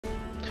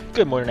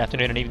Good morning,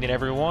 afternoon, and evening,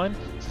 everyone.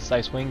 This is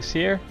Ice Wings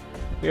here.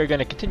 We are going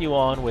to continue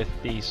on with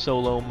the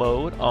solo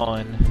mode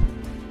on...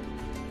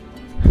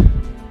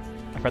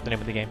 I forgot the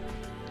name of the game.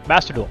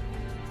 Master Duel.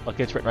 Look,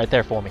 it's written right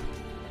there for me.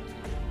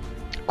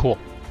 Cool.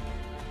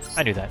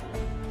 I knew that.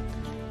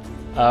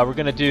 We're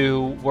going to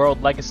do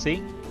World Legacy.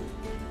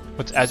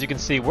 Which, as you can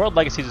see, World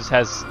Legacy just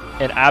has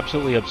an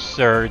absolutely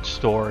absurd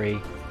story.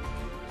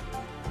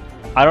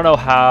 I don't know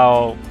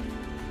how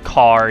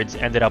cards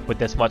ended up with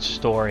this much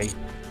story.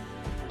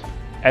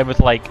 And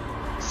with, like,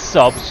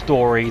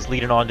 sub-stories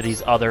leading on to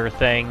these other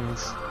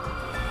things.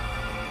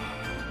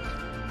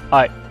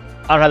 I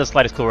don't have the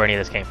slightest clue where any of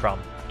this came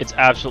from. It's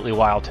absolutely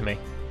wild to me.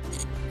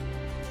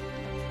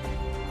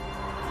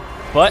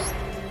 But,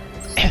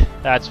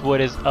 that's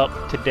what is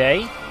up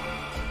today.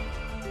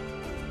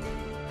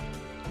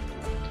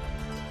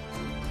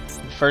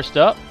 First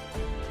up,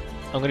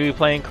 I'm going to be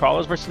playing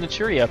Crawlers vs.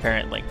 Naturia,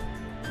 apparently.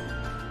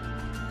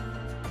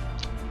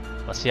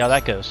 Let's see how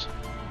that goes.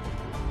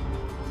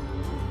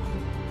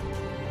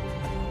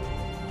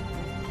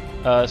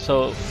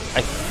 So,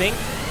 I think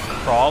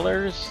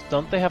Crawlers,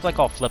 don't they have like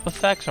all flip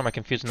effects, or am I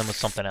confusing them with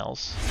something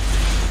else?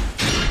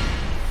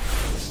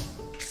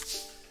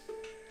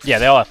 Yeah,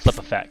 they all have flip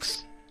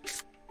effects.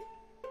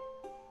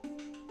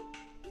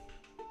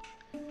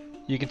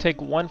 You can take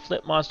one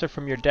flip monster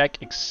from your deck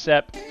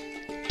except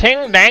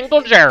Ting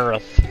Dangle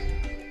Jareth.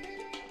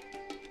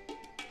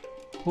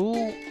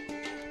 Who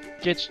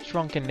gets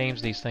drunk and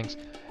names these things?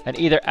 And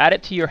either add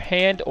it to your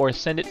hand or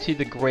send it to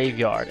the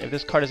graveyard. If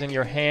this card is in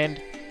your hand,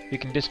 you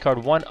can discard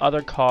one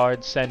other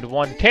card, send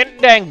one Ting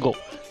Dangle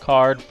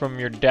card from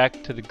your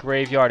deck to the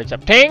graveyard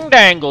except Ting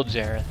Dangle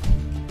Jareth.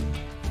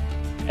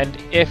 And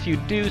if you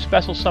do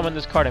special summon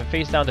this card in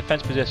face down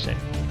defense position,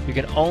 you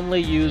can only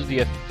use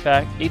the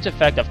each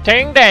effect of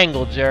Ting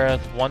Dangle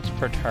Jareth once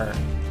per turn.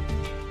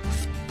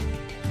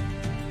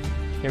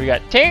 Here we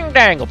got Ting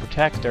Dangle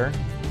Protector,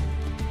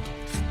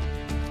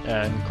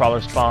 and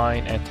Crawler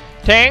Spine, and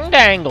Ting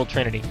Dangle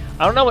Trinity.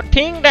 I don't know what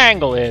Ting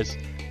Dangle is,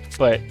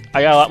 but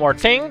I got a lot more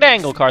Ting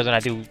Dangle cards than I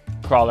do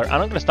Crawler. I'm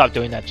not gonna stop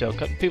doing that joke.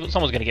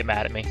 Someone's gonna get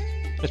mad at me.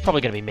 It's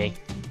probably gonna be me.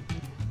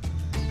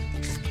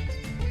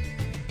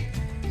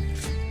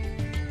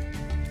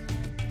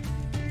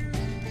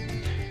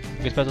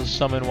 You can special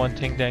summon one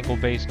Ting Dangle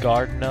base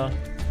Gardener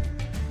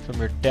from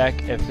your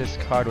deck if this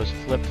card was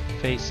flipped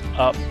face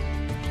up.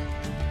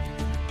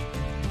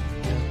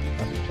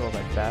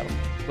 Like that.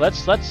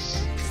 Let's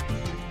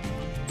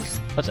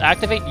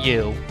activate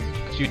you,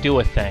 because you do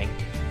a thing.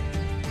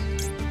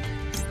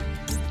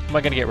 What am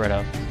I gonna get rid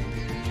of?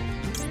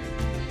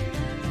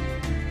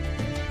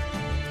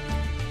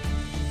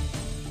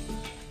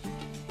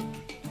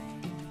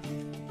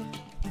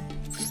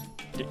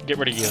 Get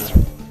rid of you.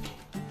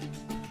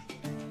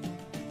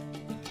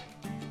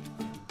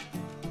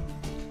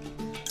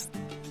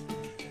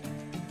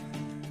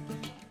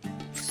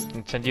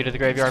 And send you to the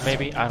graveyard,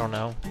 maybe? I don't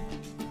know.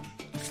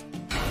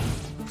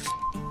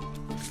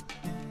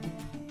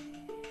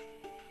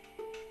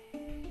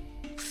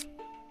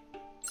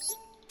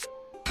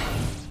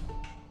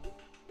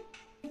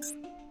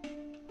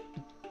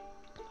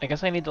 I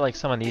guess I need to like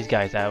summon these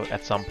guys out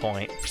at some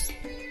point.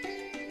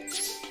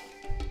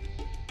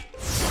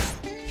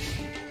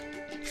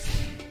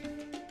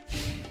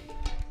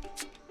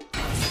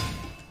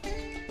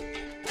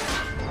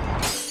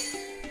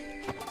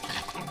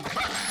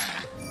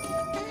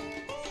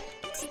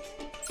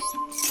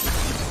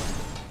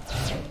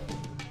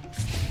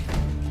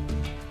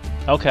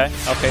 Okay,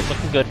 it's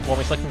looking good for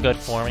me. It's looking good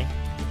for me.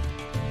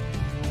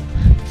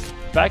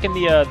 Back in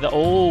the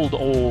old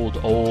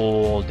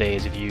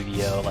days of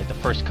Yu-Gi-Oh, like the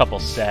first couple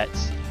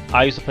sets,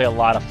 I used to play a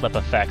lot of flip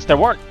effects. There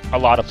weren't a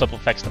lot of flip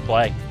effects to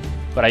play,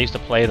 but I used to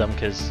play them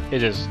because it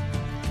just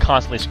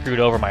constantly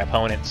screwed over my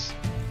opponents.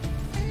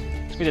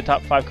 Just be the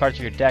top 5 cards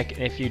of your deck,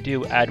 and if you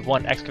do, add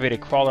one Excavated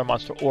Crawler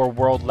monster or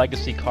World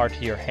Legacy card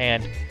to your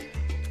hand.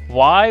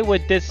 Why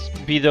would this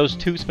be those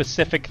two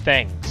specific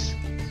things?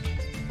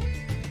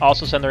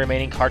 Also send the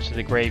remaining cards to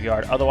the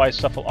graveyard, otherwise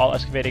shuffle all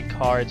Excavated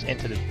cards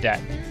into the deck.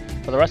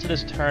 For the rest of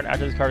this turn,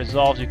 after this card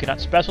resolves, you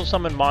cannot special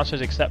summon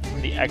monsters except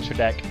from the extra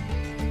deck.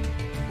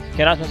 You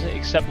cannot special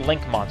accept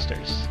Link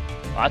monsters.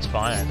 Well, that's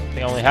fine. I think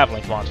I only have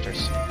Link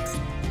monsters.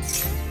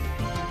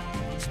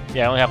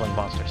 Yeah, I only have Link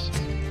monsters.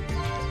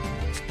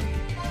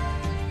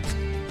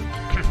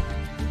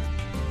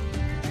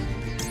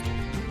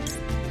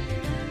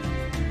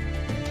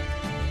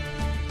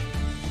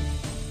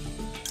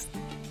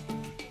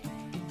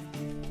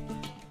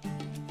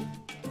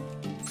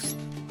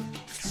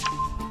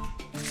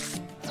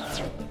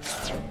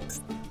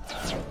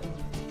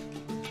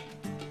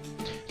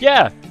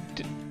 Yeah,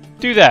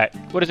 do that.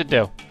 What does it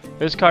do?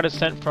 This card is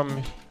sent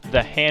from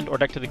the hand or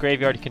deck to the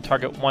graveyard. You can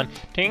target one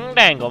Ting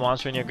Dangle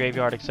monster in your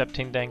graveyard, except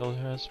Ting Dangle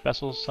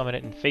special summon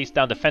it in face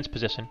down defense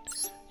position.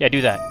 Yeah, do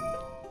that.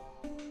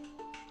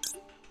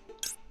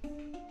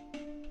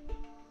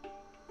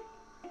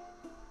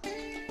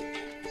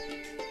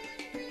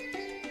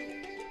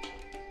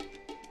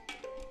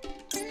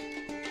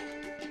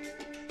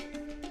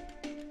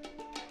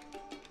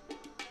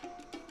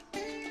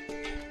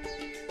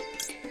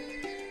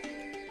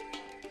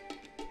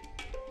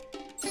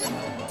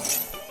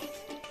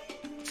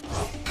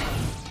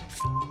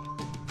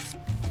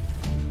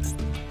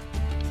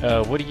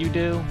 What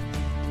do?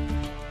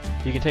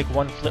 You can take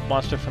one flip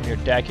monster from your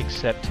deck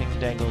except Ting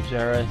Dangle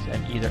Jareth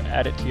and either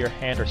add it to your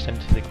hand or send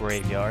it to the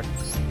graveyard.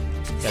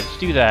 Yeah, let's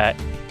do that.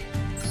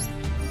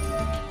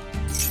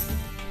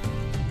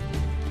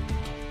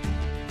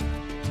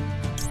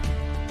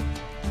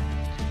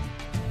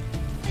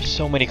 There's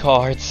so many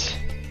cards.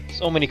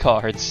 So many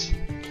cards.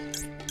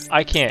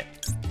 I can't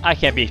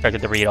be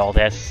expected to read all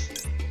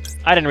this.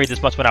 I didn't read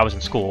this much when I was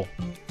in school.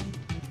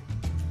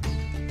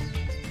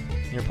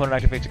 Your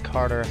opponent activates a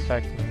card or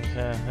effect.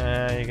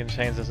 You can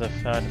change this if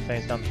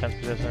face down defense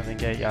position and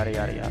negate yada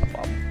yada yada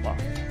blah blah blah.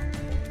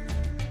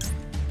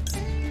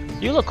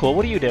 You look cool.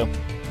 What do you do?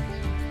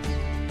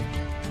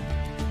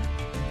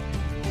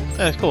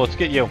 That's cool. Let's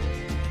get you.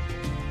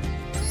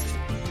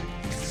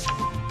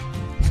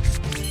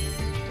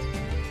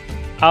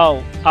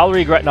 I'll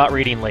regret not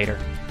reading later.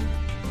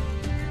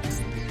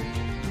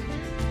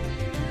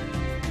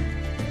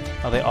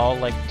 Are they all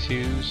like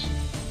 2s?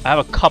 I have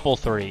a couple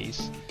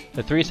 3s.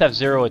 The 3s have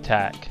 0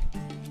 attack.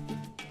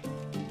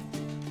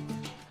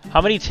 How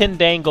many Tin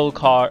Dangle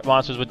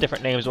monsters with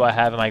different names do I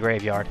have in my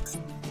graveyard?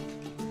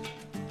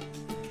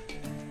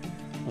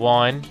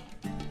 1,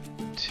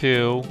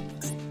 2,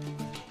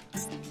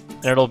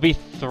 and it'll be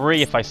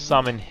 3 if I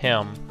summon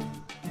him.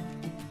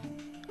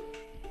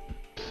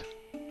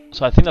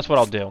 So I think that's what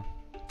I'll do.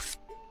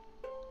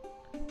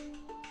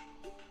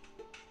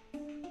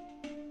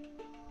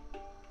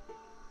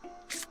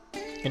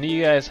 Any of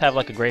you guys have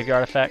like a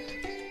graveyard effect?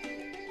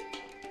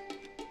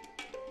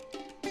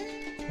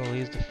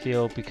 Leaves the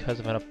field because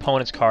of an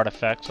opponent's card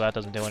effect, so that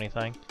doesn't do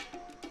anything.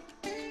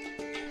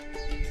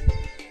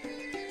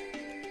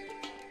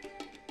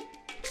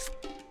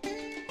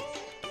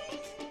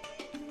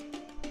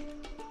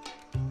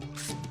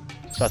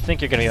 So I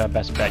think you're going to be my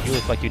best bet. You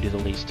look like you do the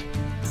least.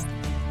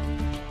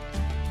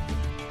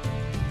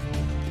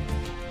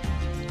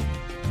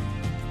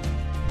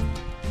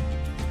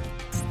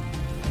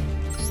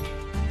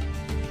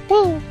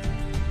 Woo!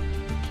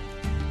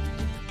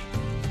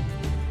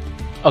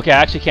 Okay,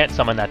 I actually can't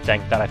summon that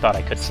thing that I thought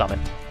I could summon.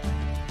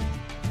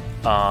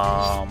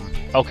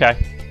 Okay.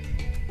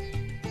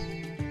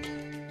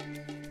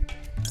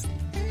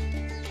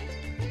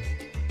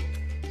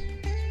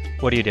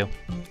 What do you do?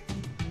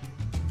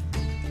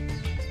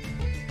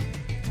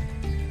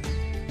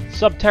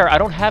 Subterra. I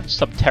don't have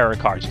Subterra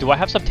cards. Do I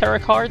have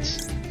Subterra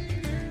cards?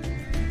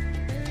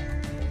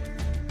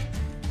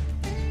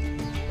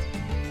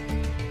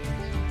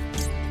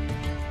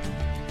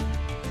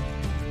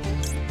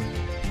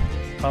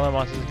 Color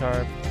monsters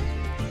card.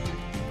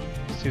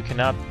 These two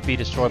cannot be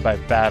destroyed by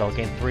battle.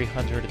 Gain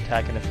 300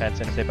 attack and defense,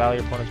 and if they battle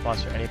your opponent's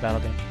monster, any battle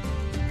game.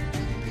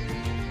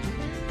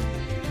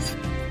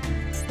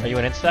 Are you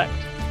an insect?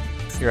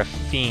 You're a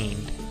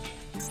fiend.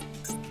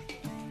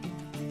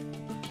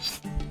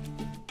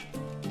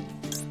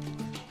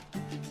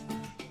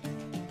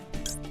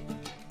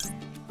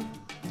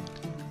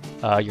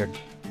 You're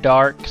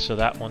dark, so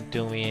that won't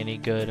do me any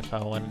good if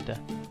I wanted to.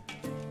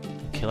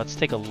 Okay, let's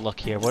take a look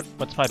here.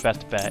 What's my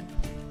best bet?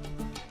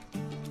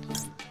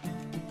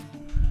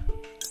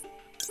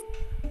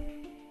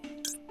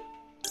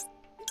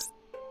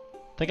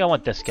 I think I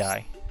want this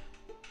guy.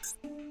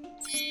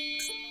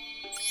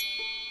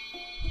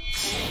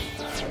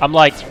 I'm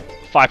like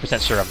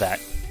 5% sure of that.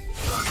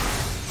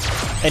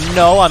 And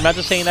no, I'm not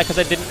just saying that because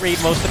I didn't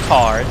read most of the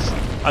cards.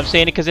 I'm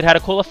saying it because it had a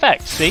cool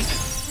effect, see?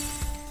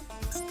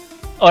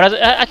 Oh,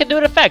 I can do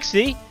an effect,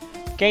 see?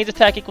 Gains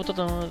attack equal to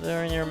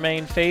during your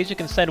main phase. You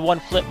can send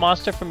one flip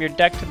monster from your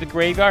deck to the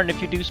graveyard, and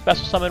if you do,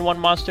 special summon one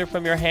monster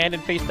from your hand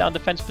in face down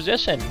defense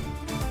position.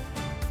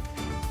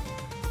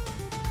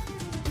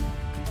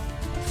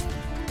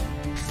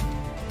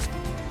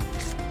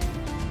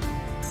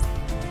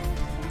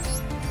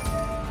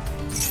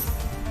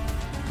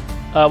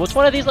 Which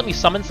one of these let me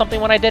summon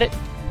something when I did it?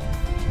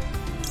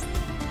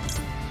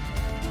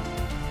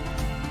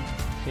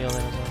 Field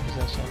in his own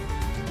possession.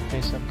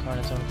 Face up card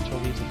in his own control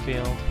leaves the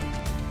field.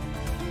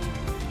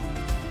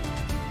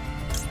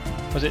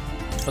 Was it?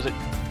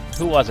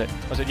 Who was it?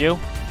 Was it you?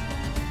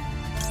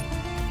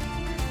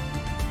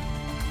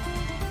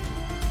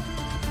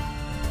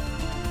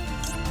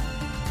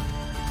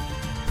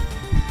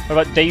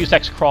 What about Deus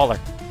Ex Crawler?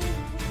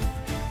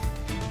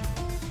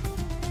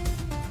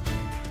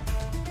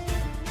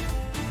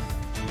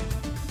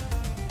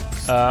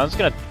 I'm just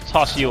gonna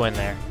toss you in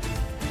there.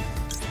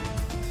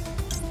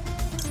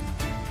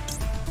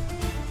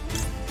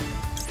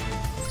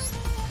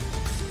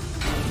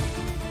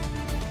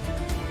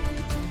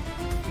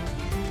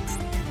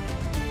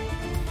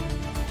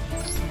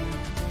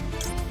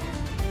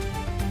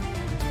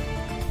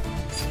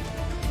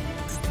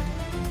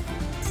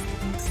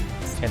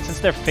 And since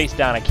they're face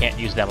down, I can't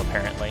use them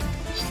apparently.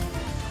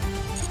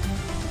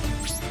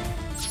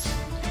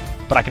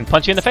 But I can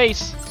punch you in the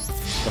face.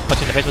 I'll punch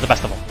you in the face with the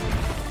best of them.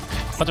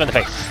 Punch him in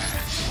the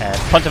face. And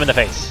punch him in the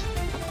face.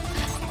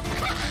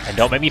 And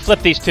don't make me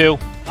flip these two.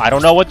 I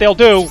don't know what they'll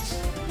do.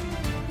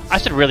 I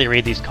should really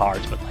read these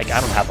cards, but like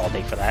I don't have all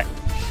day for that.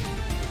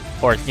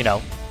 Or, you know,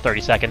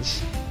 30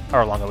 seconds.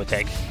 However long it would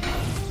take.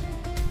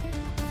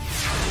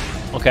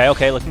 Okay,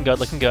 okay, looking good,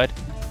 looking good.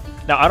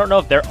 Now, I don't know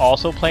if they're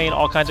also playing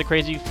all kinds of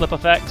crazy flip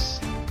effects.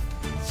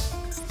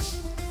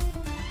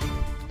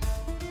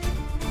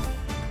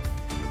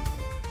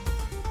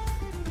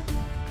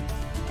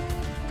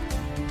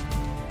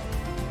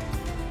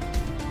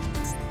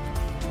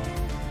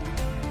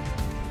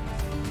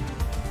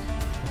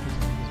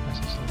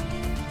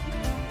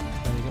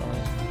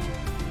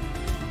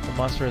 The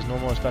monster is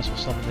normal or special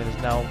summon that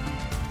is now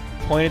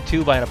pointed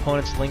to by an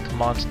opponent's link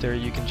monster.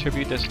 You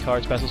contribute this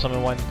card, special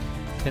summon one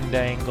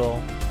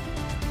Tindangle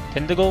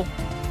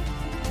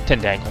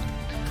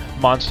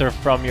monster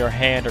from your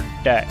hand or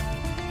deck.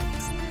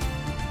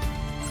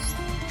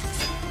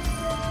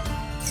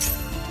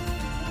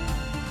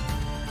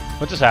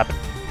 What just happened?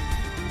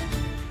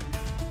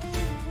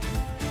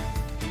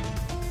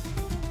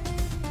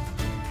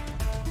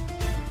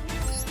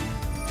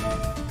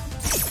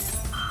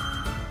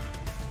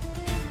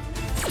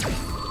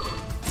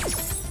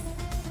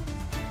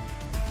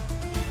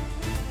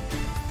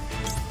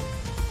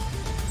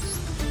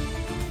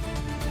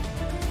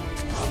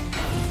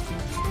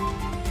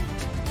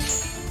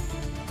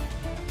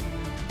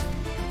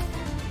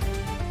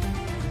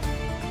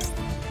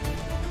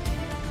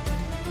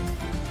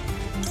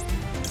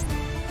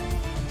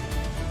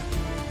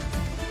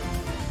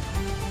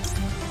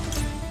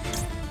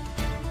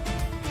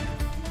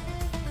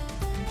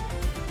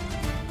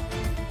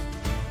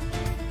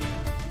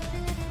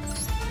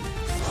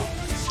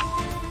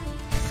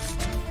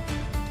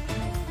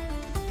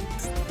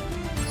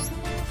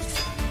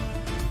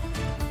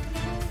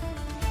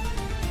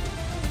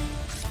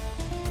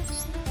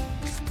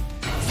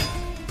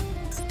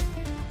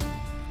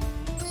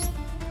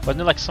 Wasn't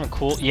there like some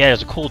cool... Yeah,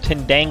 there's a cool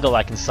Tindangle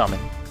I can summon.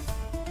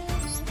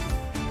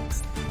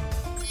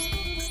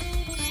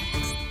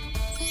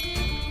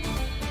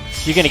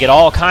 You're gonna get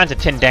all kinds of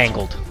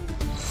Tindangled.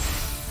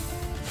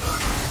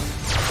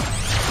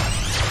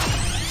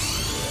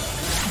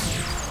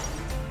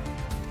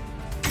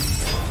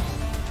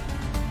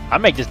 I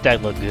make this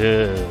deck look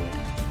good.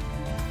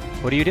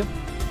 What do you do?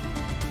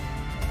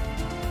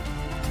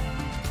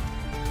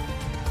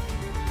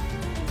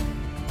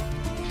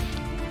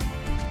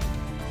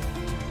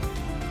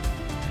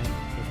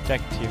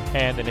 Deck to your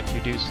hand, and if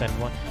you do, send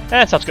one.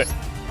 That sounds good.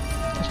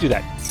 Let's do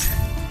that.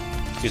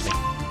 Excuse me.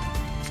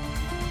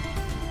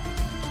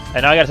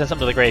 And now I gotta send something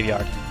to the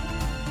graveyard.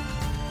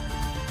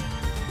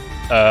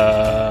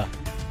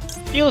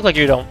 You look like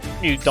you don't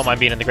mind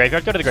being in the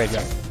graveyard. Go to the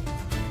graveyard.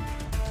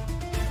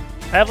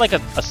 I have like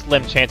a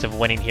slim chance of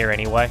winning here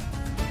anyway.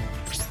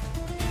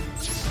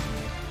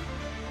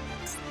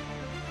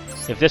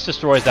 If this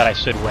destroys that, I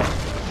should win.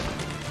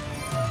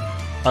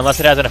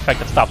 Unless it has an effect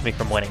that stops me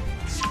from winning.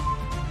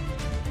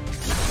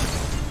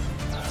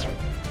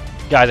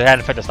 Guys, it had an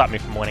effect to stop me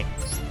from winning.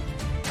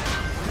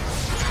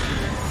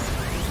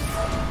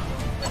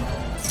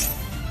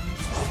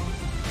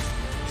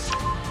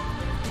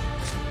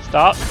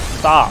 Stop.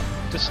 Stop.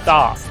 Just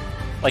stop.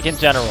 Like in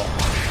general.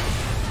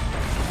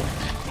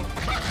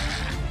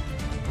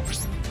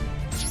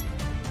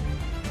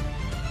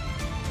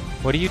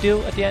 What do you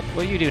do at the end?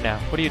 What do you do now?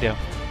 What do you do?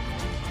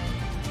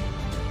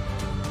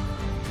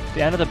 At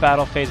the end of the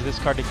battle phase of this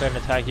card declared an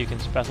attack, you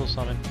can special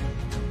summon.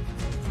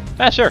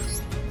 Ah, sure.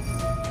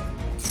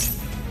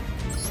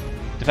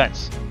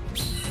 Defense.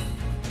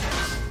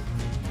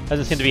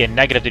 Doesn't seem to be a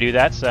negative to do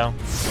that, so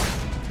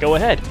go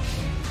ahead.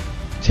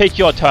 Take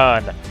your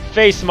turn.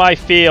 Face my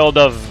field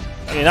of,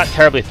 I mean, not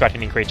terribly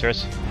threatening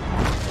creatures.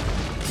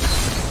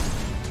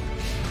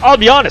 I'll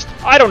be honest,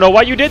 I don't know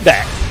why you did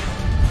that.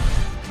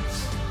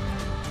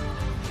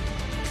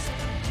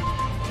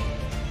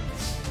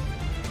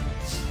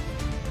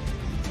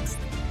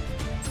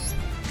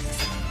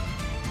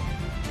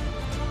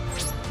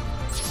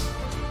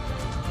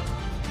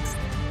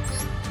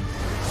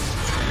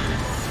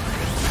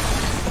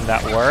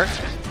 That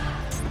worked.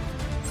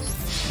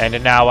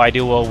 And now I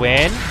do a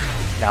win.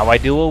 Now I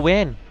do a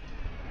win.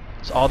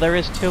 That's all there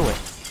is to it.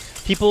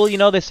 People, you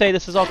know, they say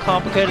this is all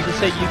complicated. They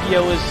say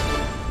Yu-Gi-Oh!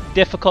 Is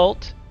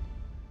difficult.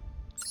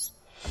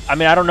 I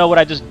mean, I don't know what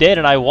I just did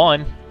and I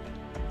won.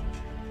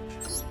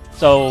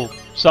 So,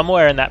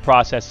 somewhere in that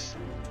process,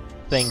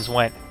 things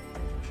went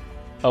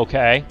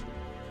okay.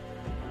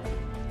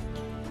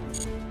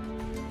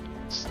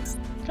 It's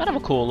kind of a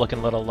cool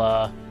looking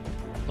little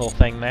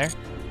thing there.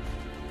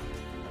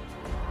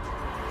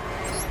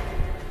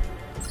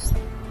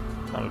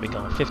 I'm gonna be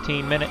going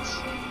 15 minutes.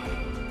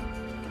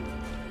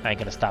 I ain't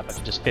gonna stop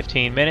after just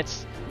 15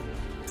 minutes.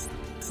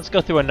 Let's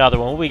go through another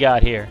one. What we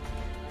got here?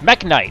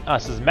 Mech Knight. Oh,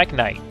 this is Mech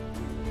Knight.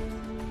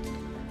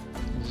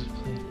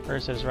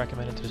 First, it is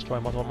recommended to destroy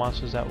multiple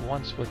monsters at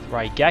once with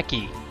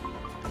Raigeki.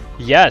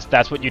 Yes,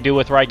 that's what you do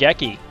with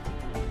Raigeki.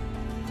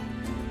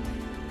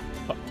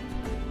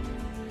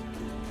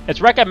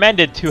 It's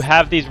recommended to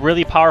have these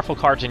really powerful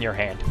cards in your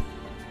hand.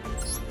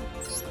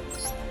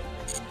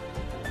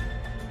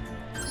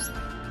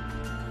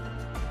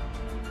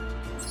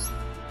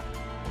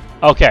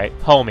 Okay,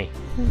 homie.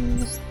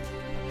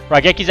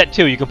 Raigeki's at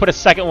 2. You can put a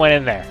second one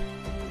in there.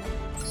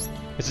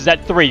 This is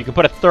at 3. You can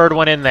put a third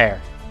one in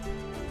there.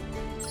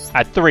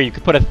 At 3, you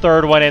could put a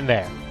third one in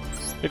there.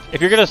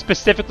 If you're gonna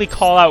specifically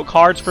call out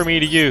cards for me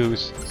to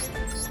use,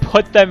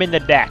 put them in the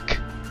deck.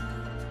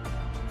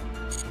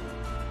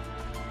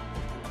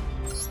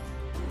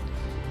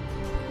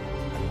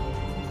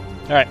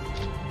 Alright.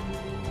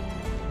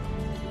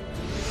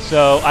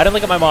 So, I didn't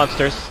look at my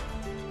monsters,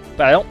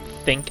 but I don't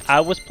think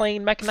I was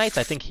playing Mech Knights.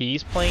 I think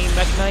he's playing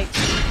Mech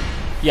Knights.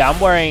 Yeah, I'm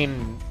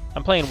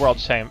playing World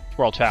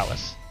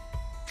Chalice.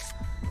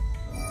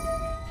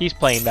 He's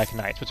playing Mech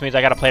Knights, which means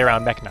I gotta play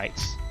around Mech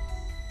Knights.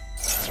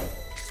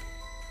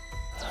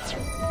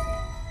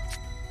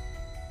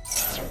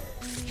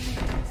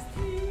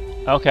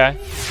 Okay.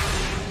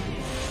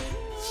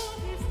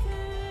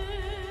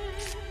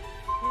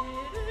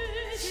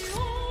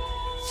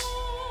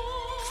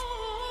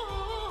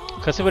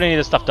 Let's see what any of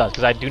this stuff does,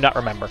 because I do not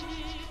remember.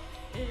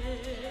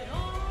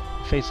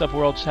 Face up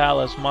World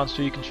Chalice.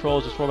 Monster you control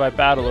is destroyed by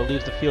battle or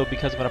leaves the field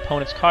because of an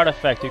opponent's card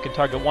effect. You can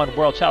target one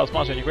World Chalice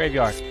monster in your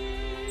graveyard.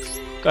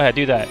 Go ahead,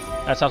 do that.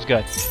 That sounds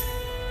good.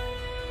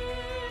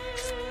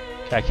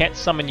 Okay, I can't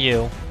summon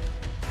you.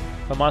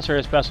 If a monster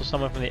is special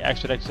summoned from the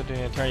extra deck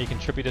during a turn, you can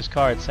tribute this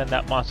card. Send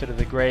that monster to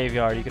the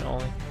graveyard. You can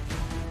only...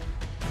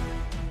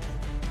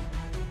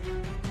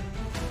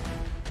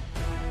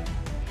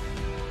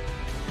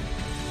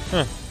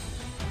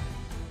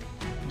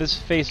 This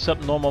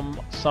face-up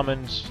normal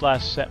summon /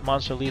 set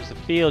monster leaves the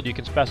field. You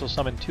can special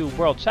summon 2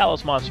 World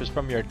Chalice monsters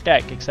from your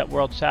deck, except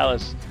World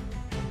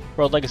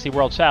Legacy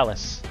World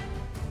Chalice.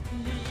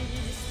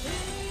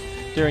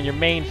 During your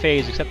main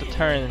phase, except the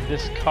turn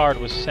this card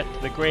was sent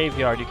to the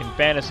graveyard, you can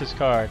banish this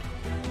card.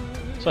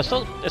 So it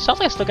sounds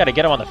like I still gotta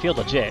get him on the field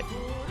legit.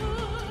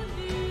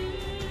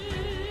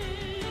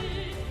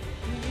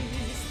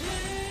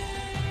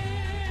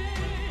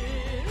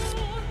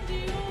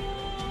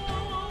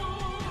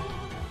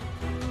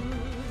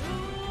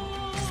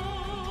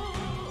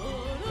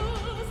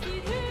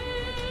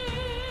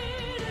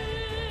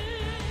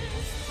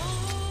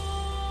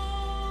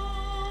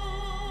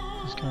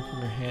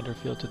 From your hand or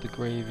field to the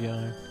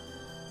graveyard.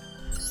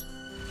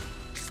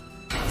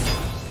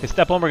 Okay,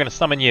 step 1, we're gonna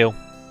summon you.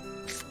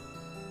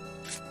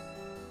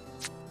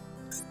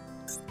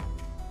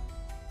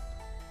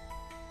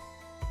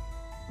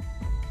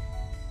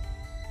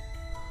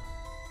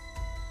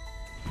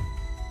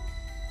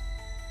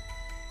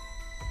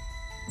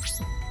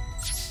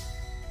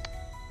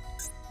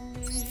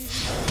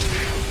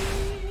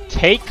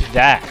 Take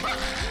that.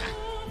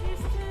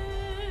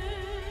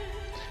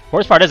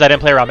 Worst part is I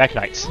didn't play around Mech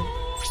Knights.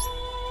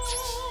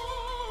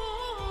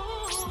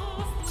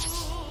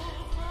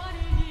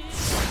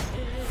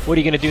 What are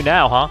you gonna do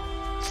now, huh?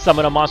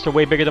 Summon a monster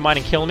way bigger than mine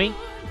and kill me?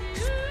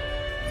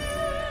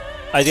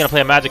 Oh, he's gonna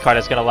play a magic card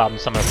that's gonna allow him to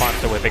summon a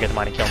monster way bigger than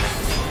mine and kill me.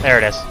 There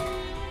it is.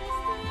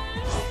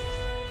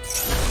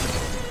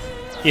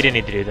 You didn't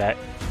need to do that.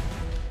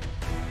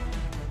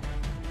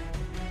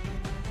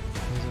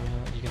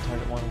 You can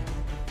target one.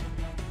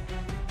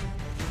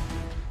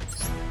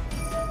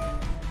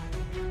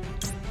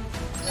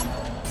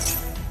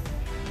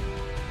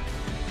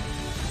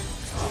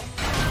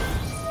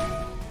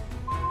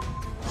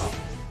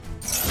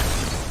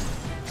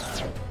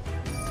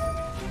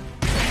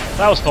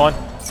 That was fun.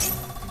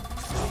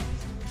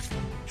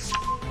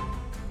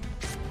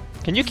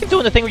 Can you keep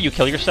doing the thing where you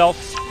kill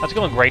yourself? That's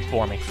going great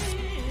for me.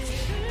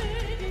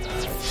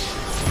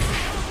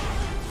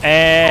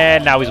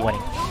 And now he's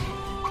winning.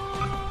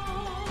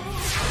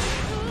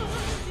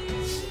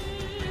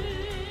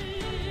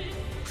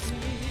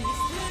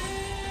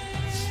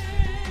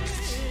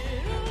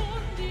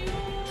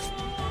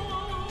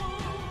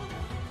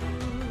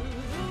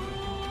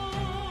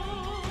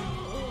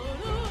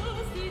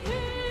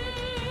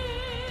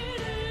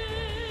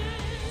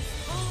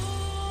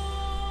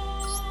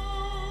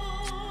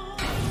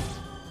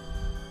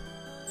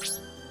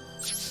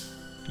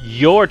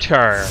 Your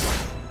turn.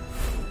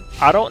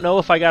 I don't know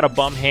if I got a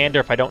bum hand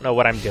or if I don't know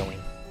what I'm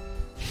doing.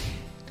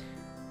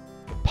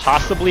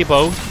 Possibly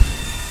both.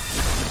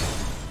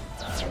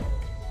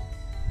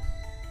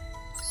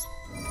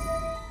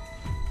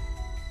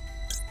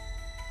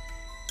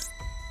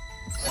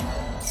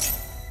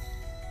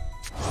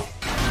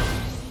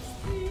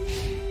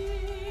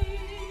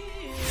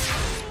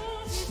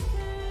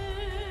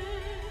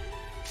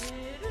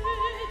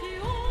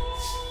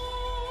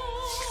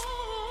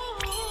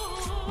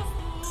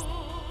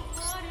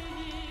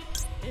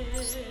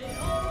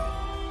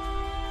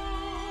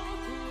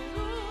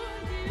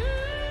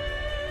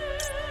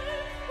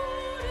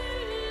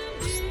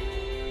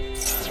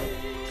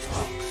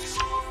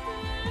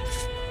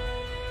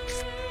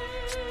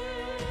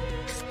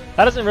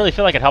 That doesn't really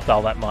feel like it helped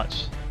all that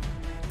much.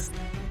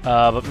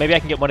 But maybe I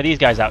can get one of these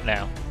guys out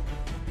now.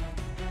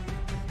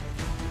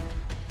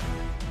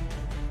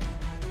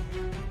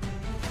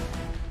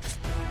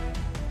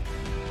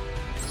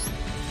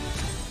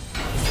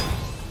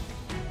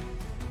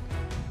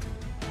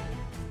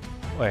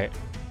 Wait.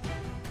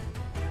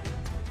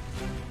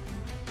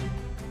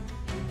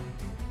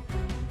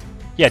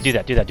 Yeah, do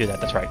that,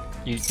 that's right.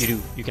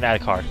 You can add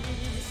a card.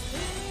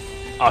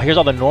 Oh, here's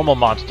all the normal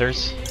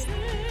monsters.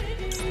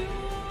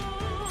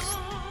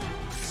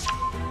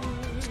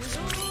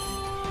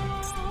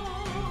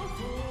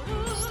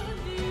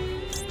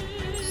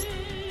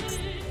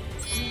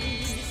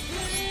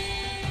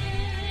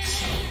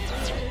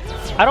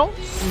 I don't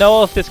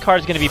know if this card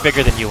is going to be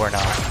bigger than you or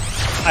not.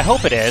 I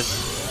hope it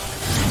is.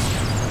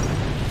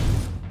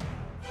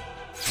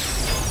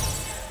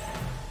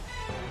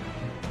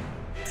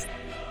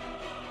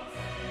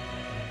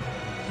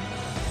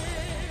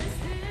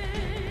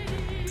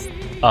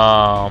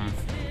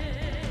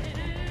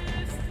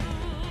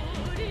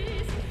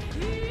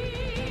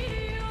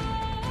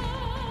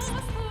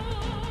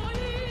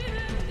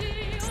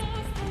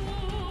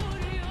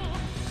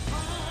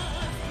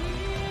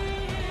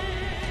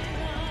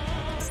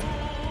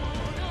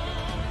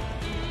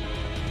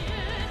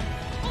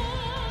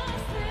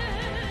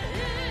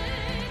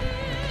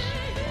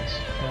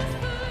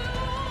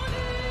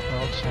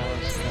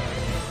 Chalice.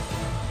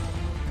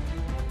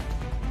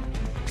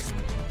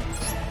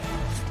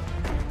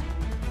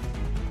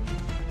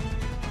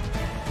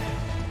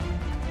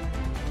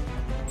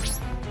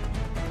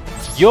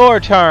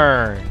 Your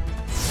turn.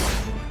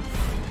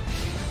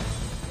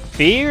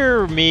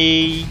 Fear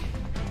me.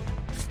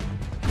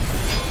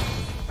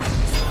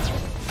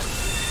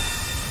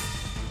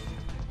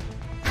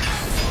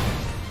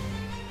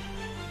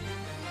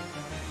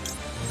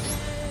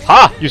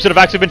 Ha! You should have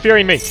actually been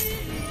fearing me.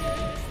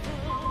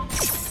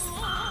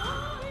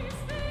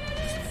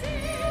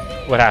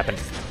 What happened?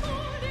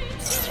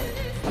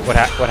 What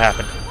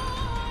happened?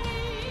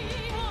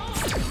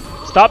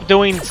 Stop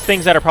doing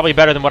things that are probably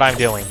better than what I'm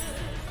doing.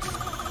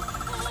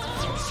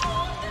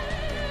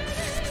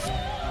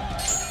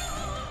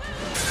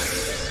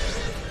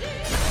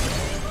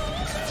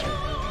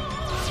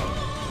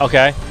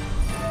 Okay.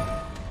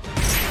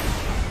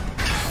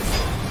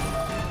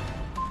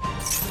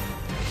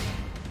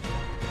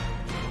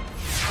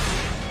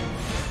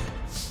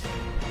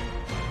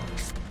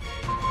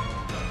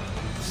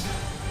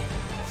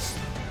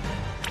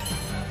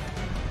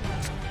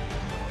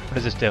 What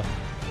does this do?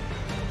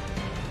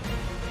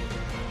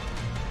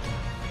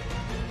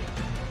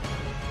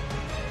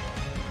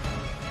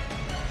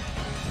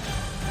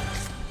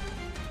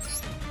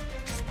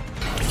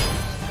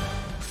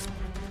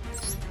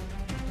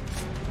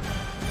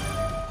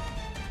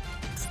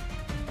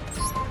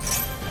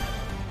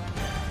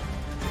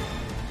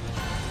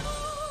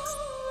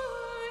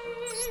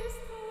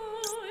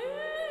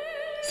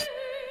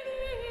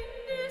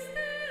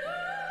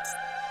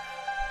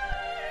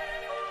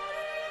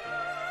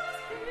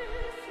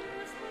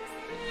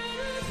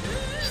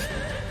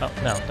 Oh,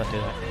 no, don't do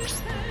that.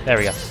 There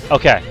we go.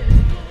 Okay.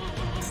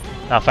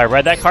 Now, if I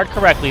read that card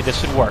correctly,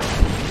 this should work.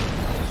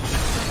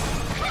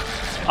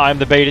 I'm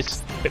the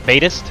baitest.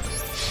 Baitest?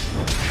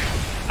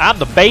 I'm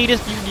the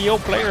baitest Yu-Gi-Oh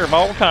player of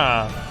all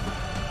time.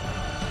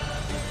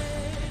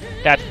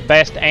 That's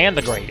best and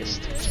the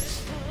greatest.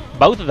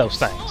 Both of those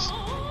things.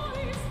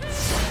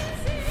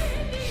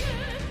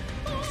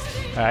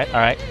 Alright,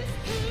 alright.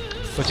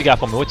 What you got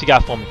for me? What you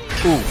got for me?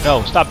 Ooh,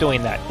 no, stop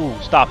doing that. Ooh,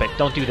 stop it.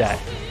 Don't do that.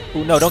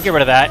 Ooh, no, don't get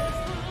rid of that.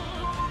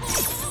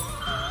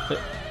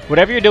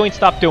 Whatever you're doing,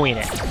 stop doing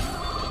it.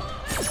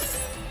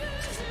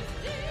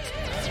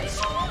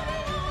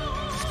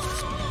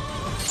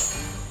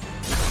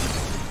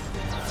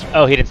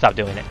 Oh, he didn't stop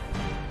doing it.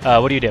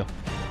 What do you do?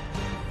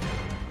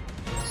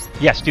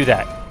 Yes, do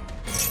that.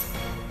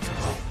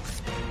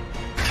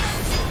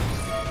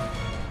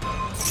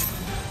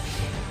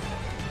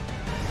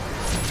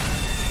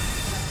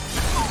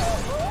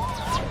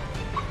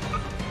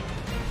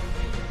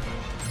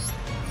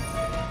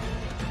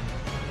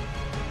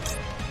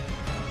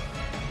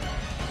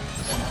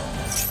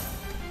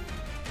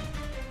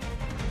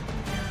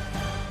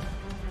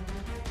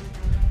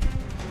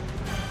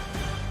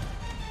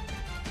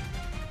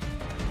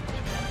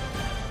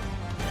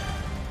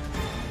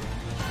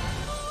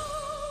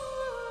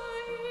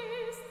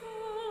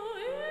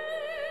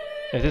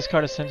 If this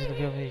card is sent to the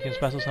field, you can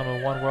special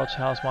summon one World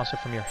Chalice monster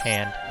from your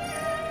hand.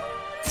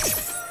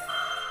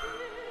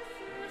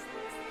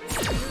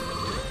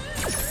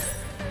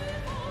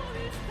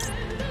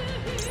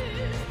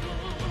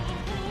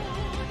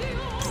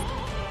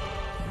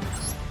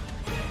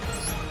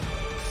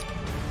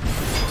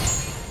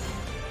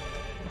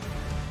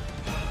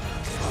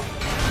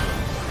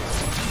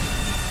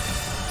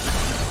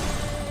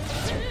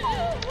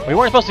 We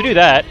weren't supposed to do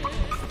that.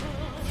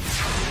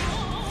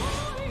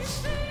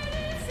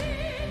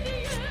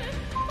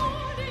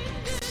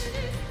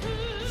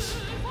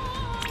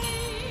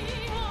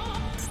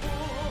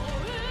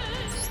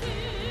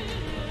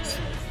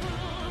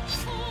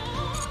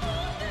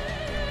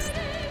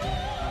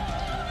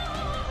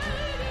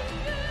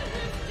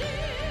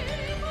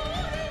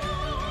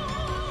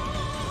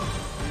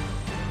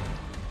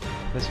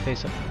 Let's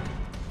face it.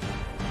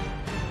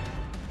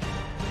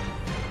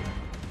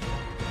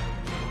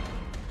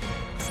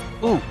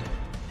 Ooh!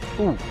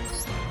 Ooh!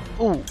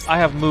 Ooh! I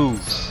have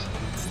moves.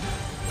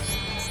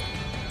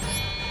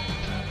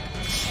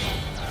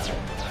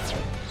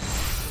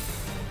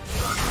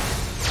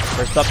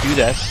 First up, do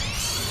this.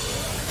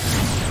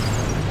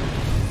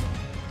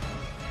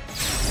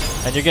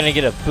 And you're gonna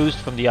get a boost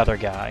from the other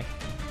guy.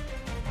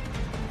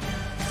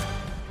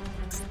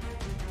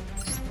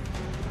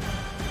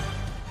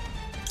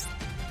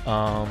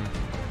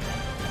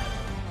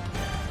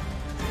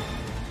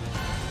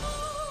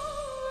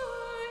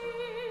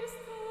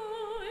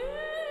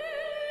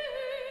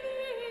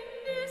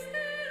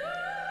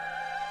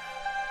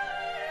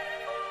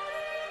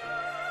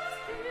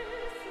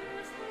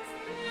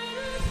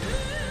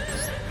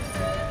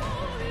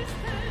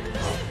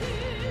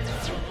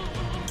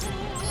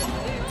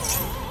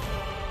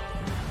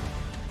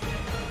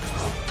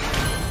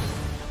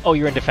 Oh,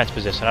 you're in defense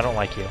position. I don't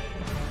like you.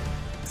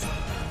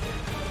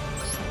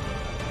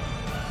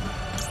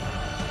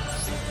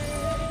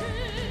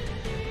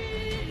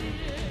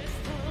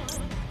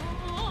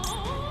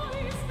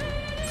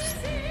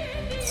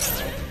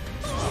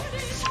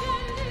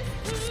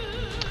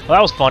 Well,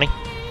 that was funny.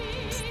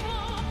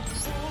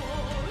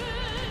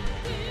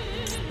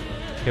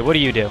 Okay, what do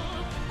you do?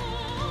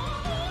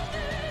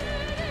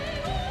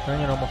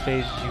 During your normal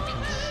phase, you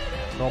can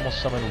normal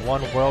summon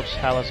one World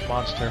Chalice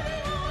monster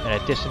in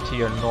addition to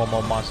your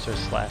normal monster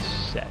slash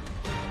set.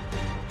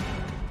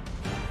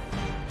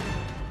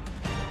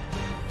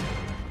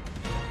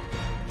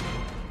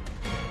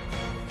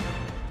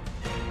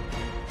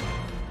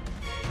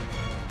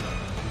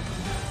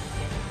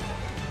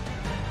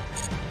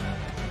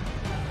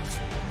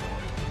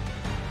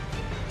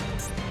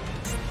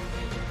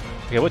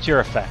 Okay, what's your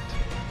effect?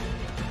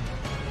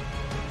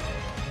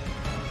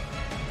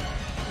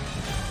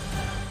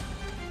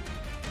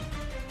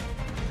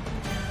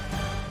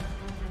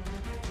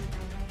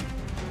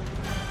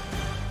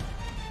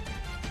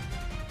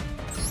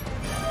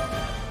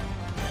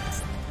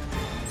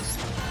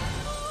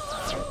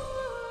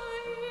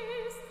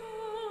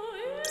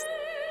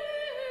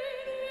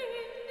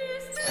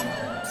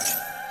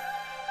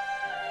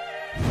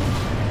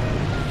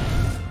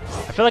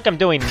 I feel like I'm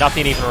doing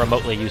nothing even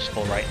remotely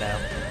useful right now.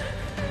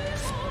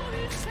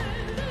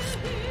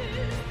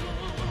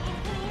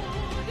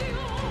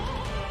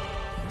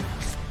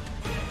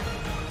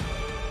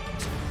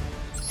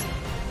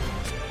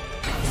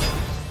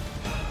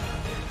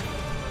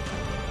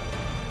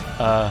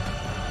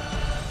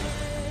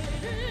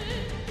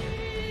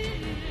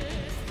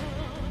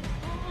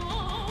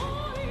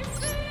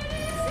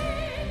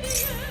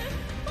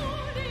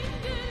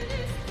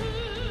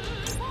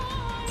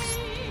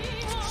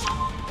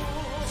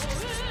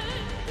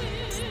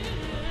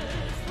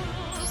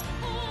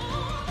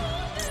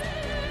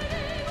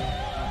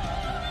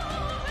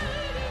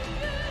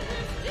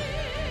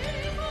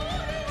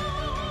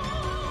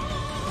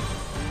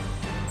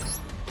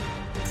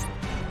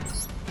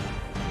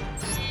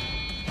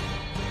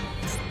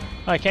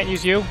 I can't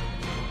use you.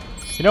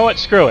 You know what?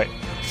 Screw it.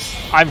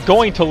 I'm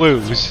going to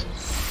lose.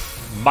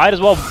 Might as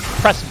well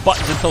press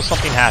buttons until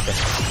something happens.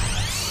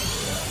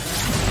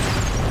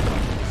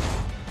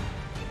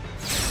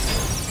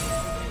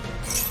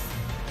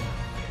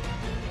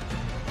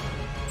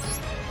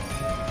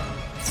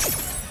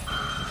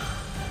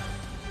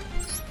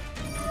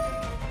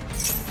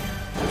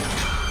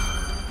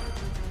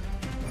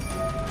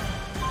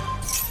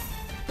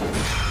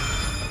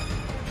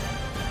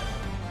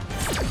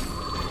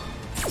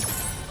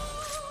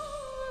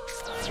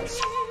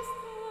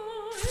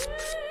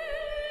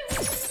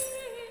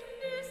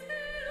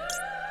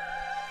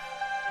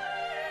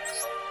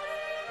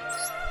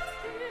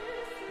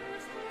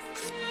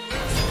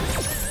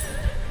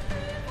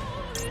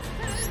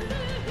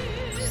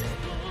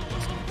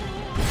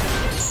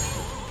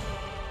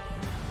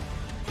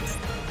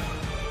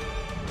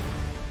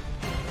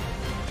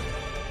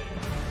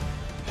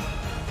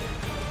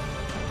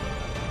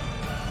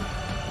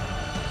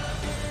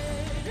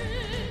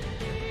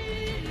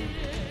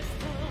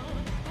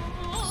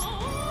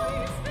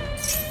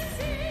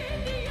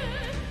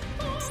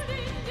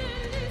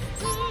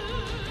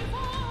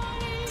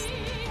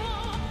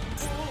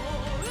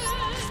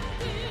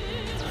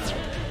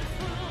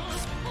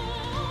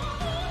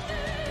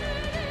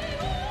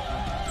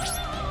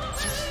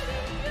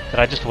 Did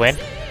I just win?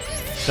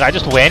 Did I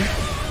just win?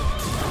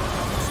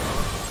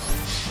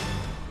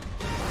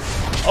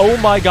 Oh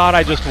my god,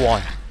 I just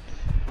won.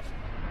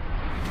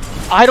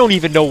 I don't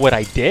even know what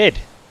I did.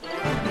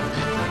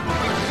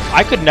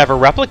 I could never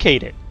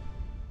replicate it.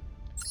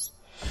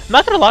 I'm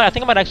not gonna lie, I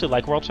think I might actually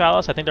like World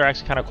Chalice. I think they're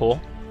actually kind of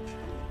cool.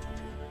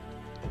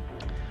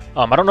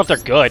 I don't know if they're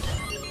good.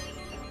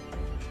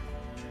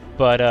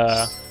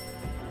 But,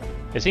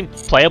 they seem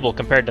playable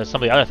compared to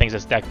some of the other things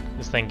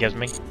this thing gives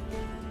me.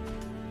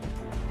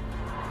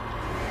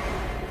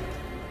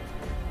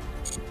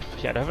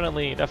 Yeah,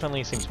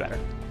 definitely seems better.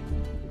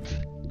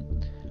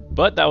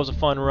 But that was a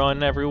fun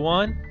run,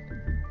 everyone.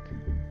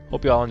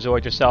 Hope you all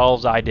enjoyed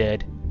yourselves. I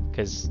did,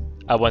 because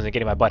I wasn't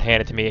getting my butt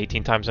handed to me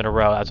 18 times in a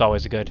row. That's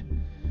always a good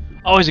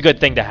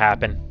thing to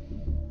happen.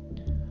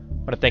 I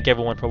want to thank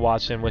everyone for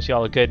watching. Wish you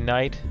all a good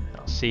night.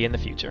 I'll see you in the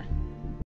future.